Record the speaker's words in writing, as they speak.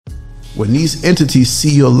when these entities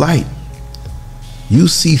see your light, you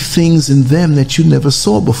see things in them that you never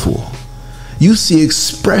saw before. You see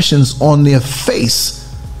expressions on their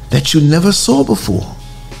face that you never saw before.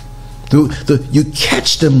 You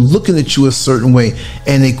catch them looking at you a certain way,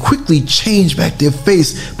 and they quickly change back their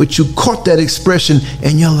face, but you caught that expression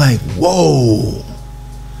and you're like, whoa,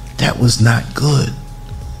 that was not good.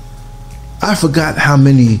 I forgot how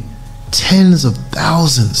many tens of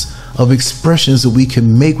thousands of expressions that we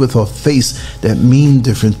can make with our face that mean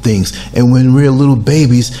different things. And when we're little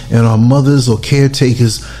babies and our mothers or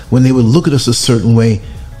caretakers, when they would look at us a certain way,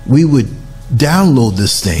 we would download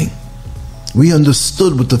this thing. We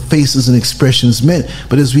understood what the faces and expressions meant.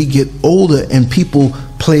 But as we get older and people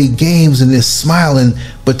play games and they're smiling,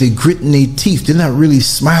 but they're gritting their teeth, they're not really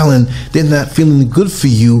smiling, they're not feeling good for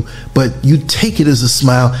you, but you take it as a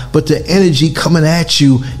smile, but the energy coming at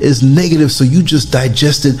you is negative, so you just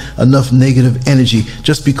digested enough negative energy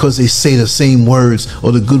just because they say the same words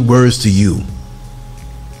or the good words to you.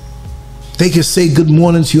 They can say good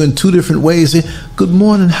morning to you in two different ways. Say, good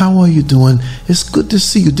morning, how are you doing? It's good to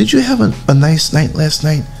see you. Did you have a nice night last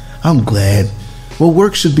night? I'm glad. Well,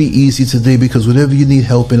 work should be easy today because whatever you need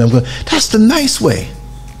help in, I'm going. That's the nice way.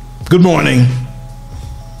 Good morning.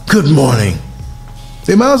 Good morning.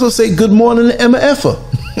 They might as well say good morning to Emma Effa.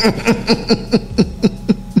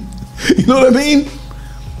 You know what I mean?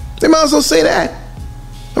 They might as well say that.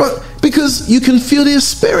 Because you can feel their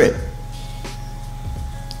spirit.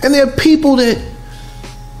 And there are people that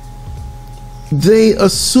they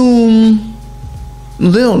assume,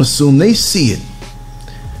 they don't assume, they see it.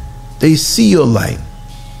 They see your light.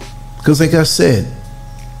 Because like I said,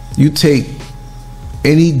 you take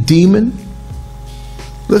any demon,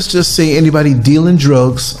 let's just say anybody dealing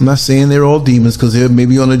drugs. I'm not saying they're all demons because they're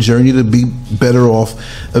maybe on a journey to be better off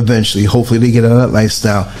eventually. Hopefully they get out of that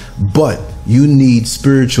lifestyle. But you need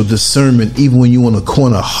spiritual discernment even when you're on a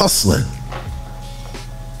corner hustling.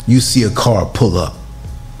 You see a car pull up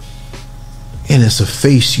and it's a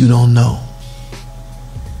face you don't know,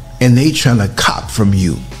 and they trying to cop from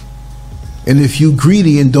you. And if you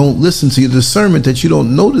greedy and don't listen to your discernment that you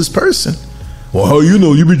don't know this person, well, how you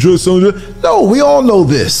know? You be just on it? No, we all know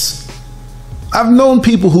this. I've known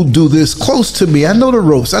people who do this close to me. I know the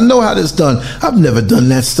ropes. I know how this done. I've never done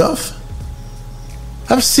that stuff.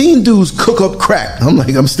 I've seen dudes cook up crack. I'm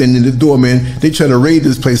like, I'm standing in the door, man. They trying to raid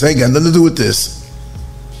this place. I ain't got nothing to do with this.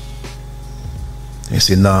 They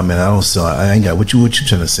say, nah, man, I don't sell. I ain't got what you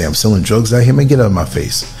trying to say. I'm selling drugs out here, man. Get out of my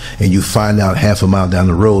face. And you find out half a mile down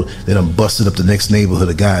the road, they done busted up the next neighborhood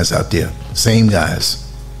of guys out there. Same guys.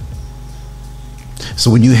 So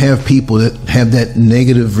when you have people that have that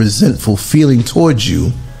negative, resentful feeling towards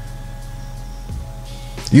you,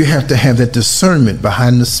 you have to have that discernment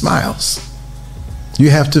behind the smiles.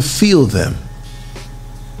 You have to feel them.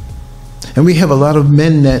 And we have a lot of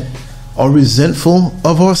men that are resentful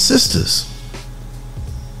of our sisters.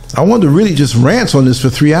 I wanted to really just rant on this for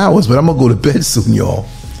 3 hours, but I'm going to go to bed soon, y'all.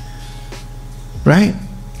 Right?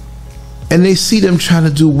 And they see them trying to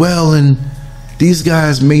do well, and these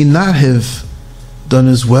guys may not have done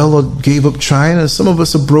as well or gave up trying, and some of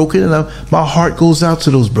us are broken, and my heart goes out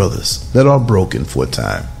to those brothers that are broken for a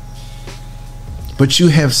time. But you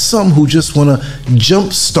have some who just want to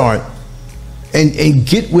jumpstart and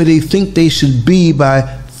get where they think they should be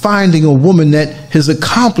by finding a woman that has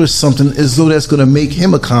accomplished something as though that's going to make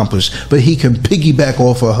him accomplish, but he can piggyback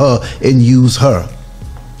off of her and use her.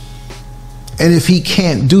 And if he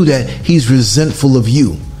can't do that, he's resentful of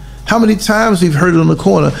you. How many times we've heard it on the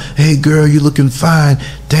corner, hey girl, you looking fine.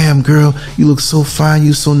 Damn girl, you look so fine,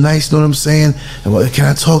 you so nice, know what I'm saying? And well, can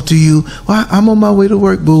I talk to you? Well, I'm on my way to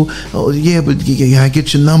work, boo. Oh yeah, but can I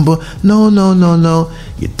get your number? No.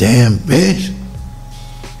 You damn bitch.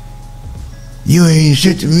 You ain't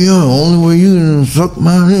shit to me. Only way you can suck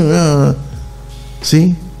my.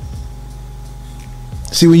 See,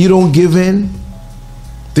 when you don't give in,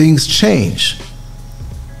 things change.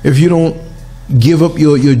 If you don't give up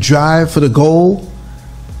your drive for the goal,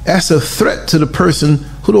 that's a threat to the person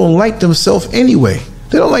who don't like themselves anyway.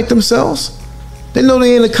 They don't like themselves. They know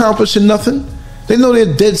they ain't accomplishing nothing. They know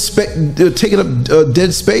they're they're taking up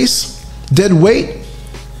dead space, dead weight.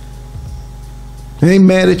 They ain't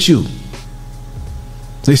mad at you.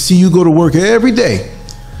 They see you go to work every day.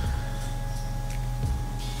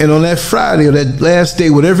 And on that Friday or that last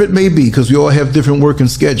day, whatever it may be, because we all have different working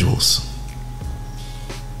schedules,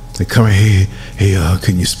 they come in, hey,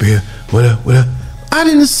 can you spare? What up? I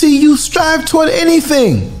didn't see you strive toward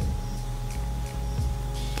anything.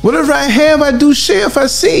 Whatever I have, I do share if I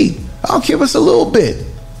see. I don't care if it's a little bit.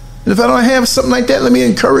 And if I don't have something like that, let me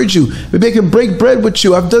encourage you. Maybe I can break bread with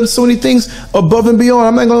you. I've done so many things above and beyond.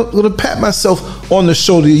 I'm not going to pat myself on the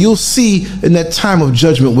shoulder. You'll see in that time of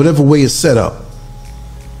judgment, whatever way it's set up.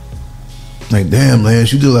 Like, damn,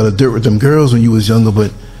 Lance, you did a lot of dirt with them girls when you was younger,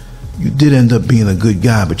 but you did end up being a good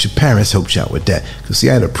guy, but your parents helped you out with that. Because,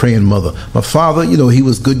 see, I had a praying mother. My father, he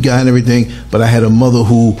was a good guy and everything, but I had a mother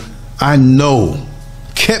who I know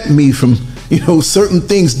kept me from, certain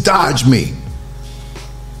things, dodged me.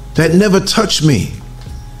 That never touched me.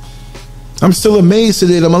 I'm still amazed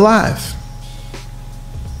today that I'm alive.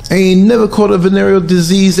 I ain't never caught a venereal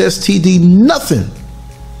disease, STD, nothing.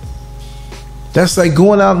 That's like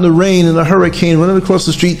going out in the rain in a hurricane, running across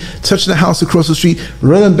the street, touching the house across the street,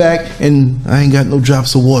 running back, and I ain't got no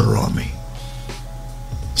drops of water on me.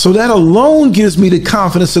 So that alone gives me the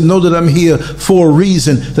confidence to know that I'm here for a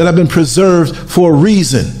reason, that I've been preserved for a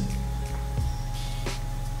reason.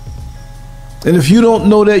 And if you don't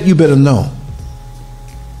know that, you better know.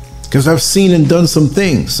 Because I've seen and done some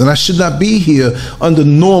things, and I should not be here under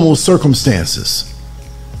normal circumstances.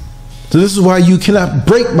 So this is why you cannot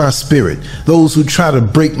break my spirit. Those who try to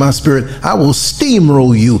break my spirit, I will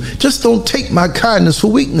steamroll you. Just don't take my kindness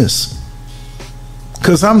for weakness.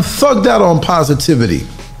 Because I'm thugged out on positivity.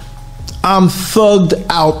 I'm thugged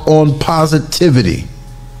out on positivity.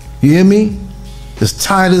 You hear me? As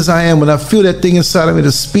tired as I am, when I feel that thing inside of me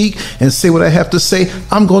to speak and say what I have to say,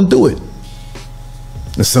 I'm going to do it.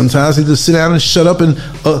 And sometimes I need to sit down and shut up and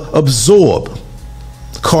absorb.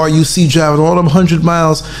 Car you see driving all them 100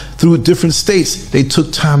 miles through different states, they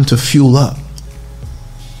took time to fuel up.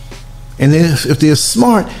 And then if they're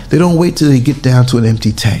smart, they don't wait till they get down to an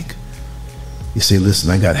empty tank. You say,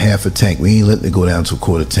 listen, I got half a tank. We ain't letting it go down to a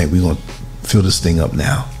quarter tank. We're going to fill this thing up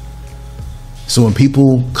now. So when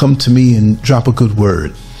people come to me and drop a good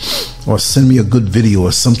word or send me a good video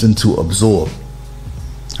or something to absorb,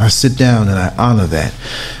 I sit down and I honor that.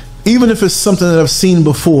 Even if it's something that I've seen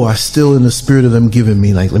before, I still, in the spirit of them giving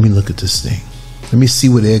me, like, let me look at this thing. Let me see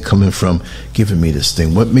where they're coming from, giving me this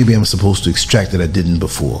thing. What maybe I'm supposed to extract that I didn't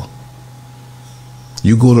before.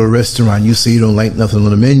 You go to a restaurant, you say you don't like nothing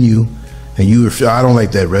on the menu, and you refuse, I don't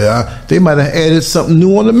like that, right? They might have added something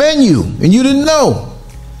new on the menu, and you didn't know.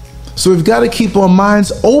 So we've got to keep our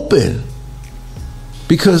minds open.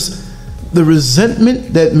 Because the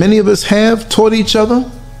resentment that many of us have toward each other,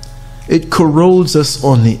 it corrodes us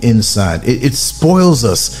on the inside. It spoils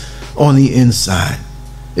us on the inside.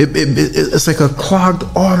 It's like a clogged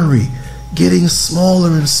artery getting smaller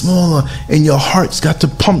and smaller, and your heart's got to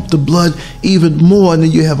pump the blood even more, and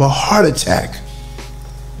then you have a heart attack.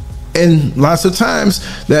 And lots of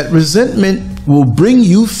times that resentment will bring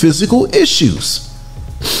you physical issues.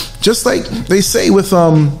 Just like they say with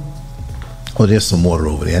oh, there's some water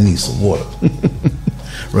over there. I need some water.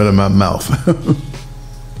 Right in my mouth.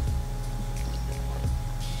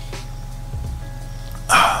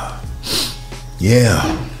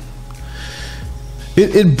 Yeah.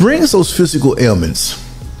 It brings those physical ailments,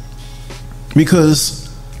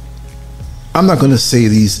 because I'm not going to say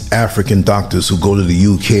these African doctors who go to the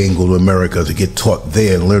UK and go to America to get taught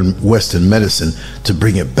there and learn Western medicine to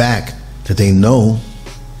bring it back that they know.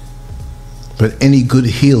 But any good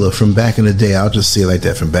healer from back in the day, I'll just say it like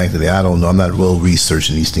that, from back in the day, I don't know, I'm not well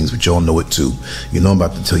researching these things, but y'all know it too. You know I'm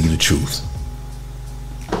about to tell you the truth.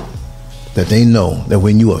 That they know that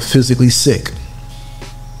when you are physically sick,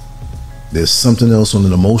 there's something else on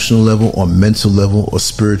an emotional level or mental level or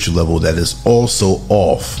spiritual level that is also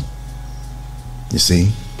off. You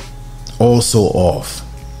see? Also off.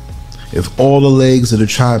 If all the legs of the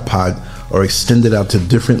tripod are extended out to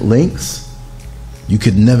different lengths, you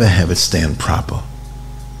could never have it stand proper.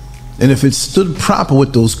 And if it stood proper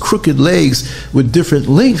with those crooked legs with different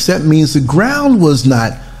lengths, that means the ground was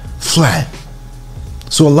not flat.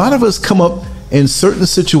 So a lot of us come up in certain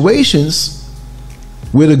situations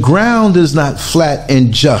where the ground is not flat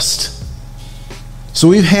and just. So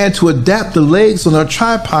we've had to adapt the legs on our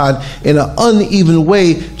tripod in an uneven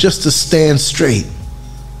way just to stand straight.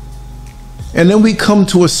 And then we come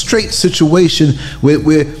to a straight situation where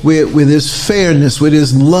there's fairness, where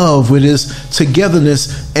there's love, where there's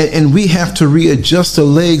togetherness, and we have to readjust the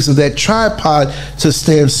legs of that tripod to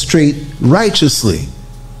stand straight righteously.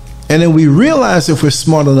 And then we realize, if we're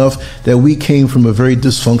smart enough, that we came from a very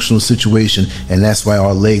dysfunctional situation, and that's why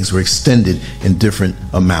our legs were extended in different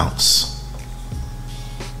amounts.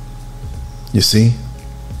 You see?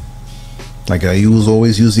 Like I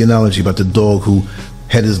always use the analogy about the dog who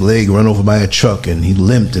had his leg run over by a truck and he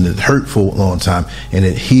limped and it hurt for a long time and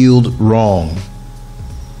it healed wrong.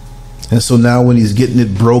 And so now when he's getting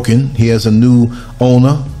it broken, he has a new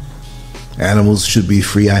owner Animals should be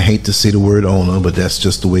free. I hate to say the word owner, but that's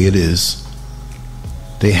just the way it is.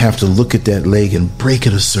 They have to look at that leg and break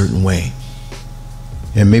it a certain way.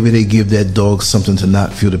 And maybe they give that dog something to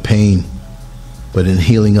not feel the pain. But in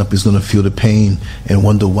healing up, he's going to feel the pain and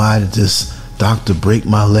wonder, why did this doctor break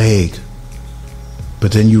my leg?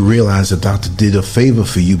 But then you realize the doctor did a favor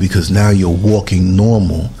for you, because now you're walking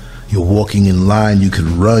normal. You're walking in line. You could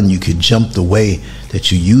run. You could jump the way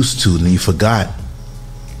that you used to, and you forgot.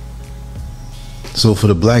 So for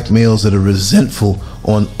the black males that are resentful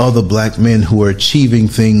on other black men who are achieving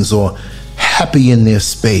things or happy in their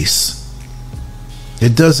space,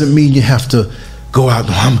 it doesn't mean you have to go out.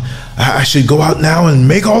 I should go out now and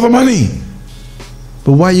make all the money.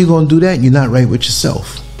 But why are you going to do that? You're not right with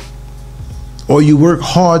yourself. Or you work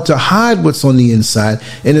hard to hide what's on the inside,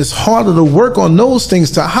 and it's harder to work on those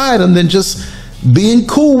things to hide them than just being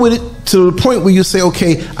cool with it to the point where you say,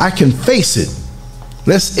 okay, I can face it.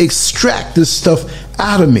 Let's extract this stuff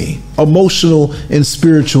out of me. Emotional and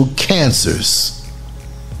spiritual cancers.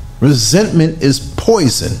 Resentment is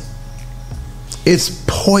poison. It's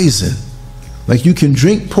poison. Like you can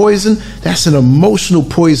drink poison, that's an emotional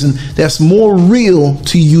poison that's more real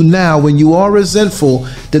to you now when you are resentful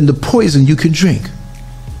than the poison you can drink.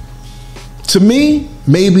 To me,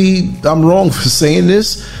 maybe I'm wrong for saying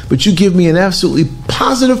this, but you give me an absolutely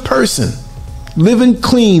positive person, living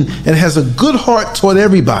clean and has a good heart toward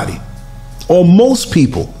everybody, or most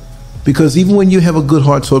people. Because even when you have a good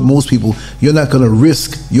heart toward most people, you're not going to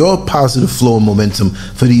risk your positive flow and momentum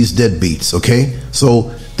for these deadbeats, okay?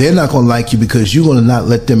 So they're not going to like you because you're going to not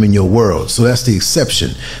let them in your world. So that's the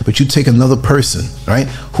exception. But you take another person, right,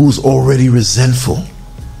 who's already resentful.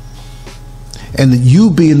 And you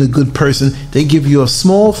being a good person, they give you a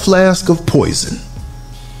small flask of poison.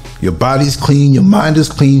 Your body's clean, your mind is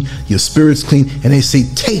clean, your spirit's clean, and they say,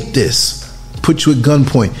 take this, put you at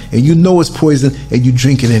gunpoint, and you know it's poison, and you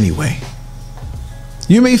drink it anyway.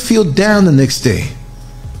 You may feel down the next day,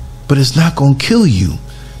 but it's not going to kill you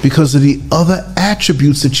because of the other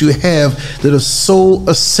attributes that you have that are so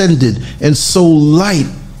ascended and so light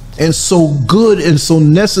and so good and so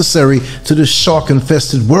necessary to this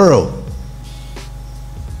shark-infested world.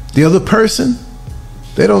 The other person,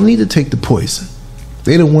 they don't need to take the poison.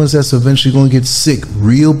 They're the ones that's eventually going to get sick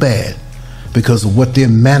real bad because of what they're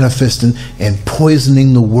manifesting and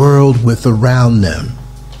poisoning the world with around them.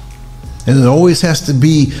 And it always has to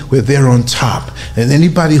be where they're on top. And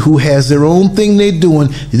anybody who has their own thing they're doing,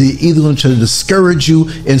 they're either going to try to discourage you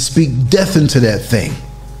and speak death into that thing.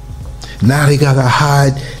 Now they got to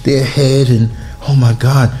hide their head and, oh my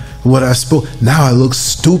God, what I spoke, now I look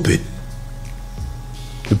stupid.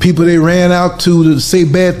 The people they ran out to say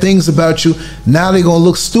bad things about you, now they're going to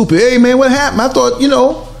look stupid. Hey man, what happened? I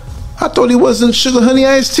thought he wasn't sugar honey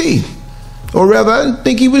iced tea. Or rather, I didn't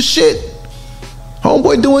think he was shit.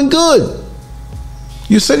 Homeboy doing good.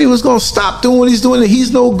 You said he was going to stop doing what he's doing and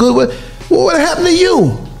he's no good. Well, what happened to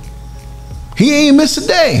you? He ain't missed a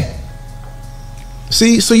day.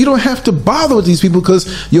 See, so you don't have to bother with these people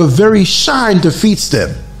because your very shine defeats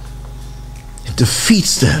them. It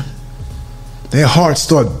defeats them. Their hearts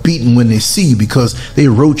start beating when they see you because they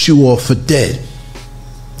wrote you off for dead.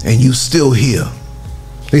 And you still here.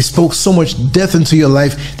 They spoke so much death into your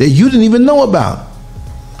life that you didn't even know about.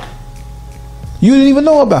 You didn't even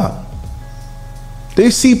know about. They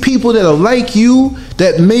see people that are like you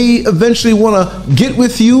that may eventually want to get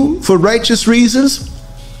with you for righteous reasons,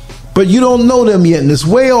 but you don't know them yet and it's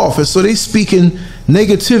way off. And so they speaking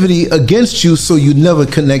negativity against you so you never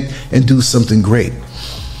connect and do something great.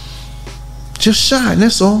 Just shine,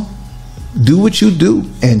 that's all. Do what you do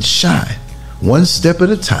and shine. One step at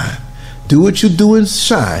a time. Do what you do and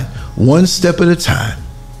shine. One step at a time.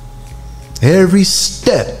 Every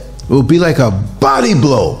step will be like a body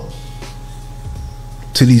blow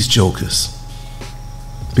to these jokers.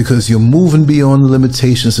 Because you're moving beyond the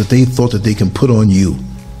limitations that they thought that they can put on you.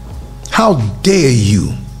 How dare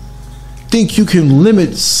you think you can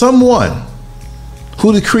limit someone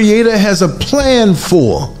who the Creator has a plan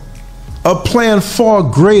for? A plan far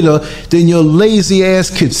greater than your lazy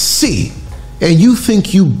ass could see. And you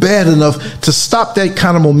think you bad enough to stop that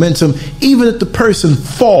kind of momentum even if the person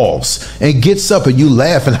falls and gets up and you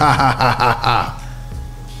laughing, ha ha ha ha ha.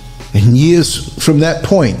 And years from that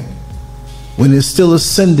point, when it's still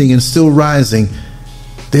ascending and still rising,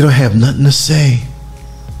 they don't have nothing to say.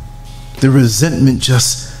 The resentment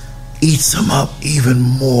just eats them up even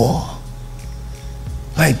more.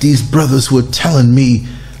 Like these brothers who are telling me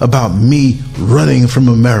about me running from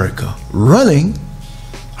America. Running?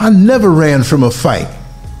 I never ran from a fight.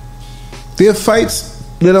 There are fights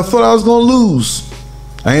that I thought I was going to lose.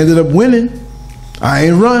 I ended up winning. I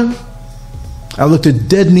ain't run. I looked it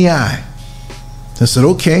dead in the eye. I said,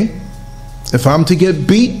 okay, if I'm to get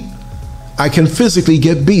beat, I can physically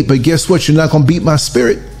get beat, but guess what? You're not going to beat my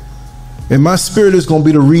spirit. And my spirit is going to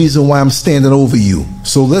be the reason why I'm standing over you.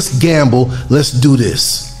 So let's gamble. Let's do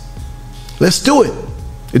this. Let's do it.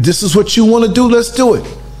 If this is what you want to do, let's do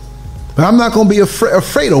it. But I'm not going to be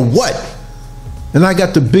afraid of what? And I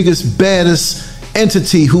got the biggest, baddest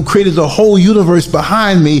entity who created the whole universe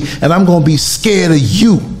behind me, and I'm going to be scared of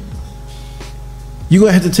you. You're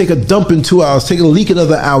going to have to take a dump in 2 hours, take a leak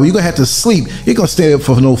another hour. You're going to have to sleep. You're going to stay up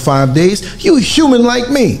for no 5 days. You're human like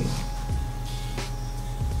me.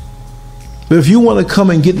 But if you want to come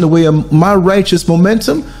and get in the way of my righteous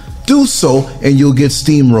momentum, do so and you'll get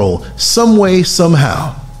steamrolled some way,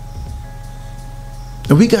 somehow.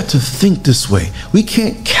 And we got to think this way. We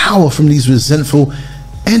can't cower from these resentful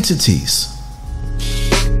entities.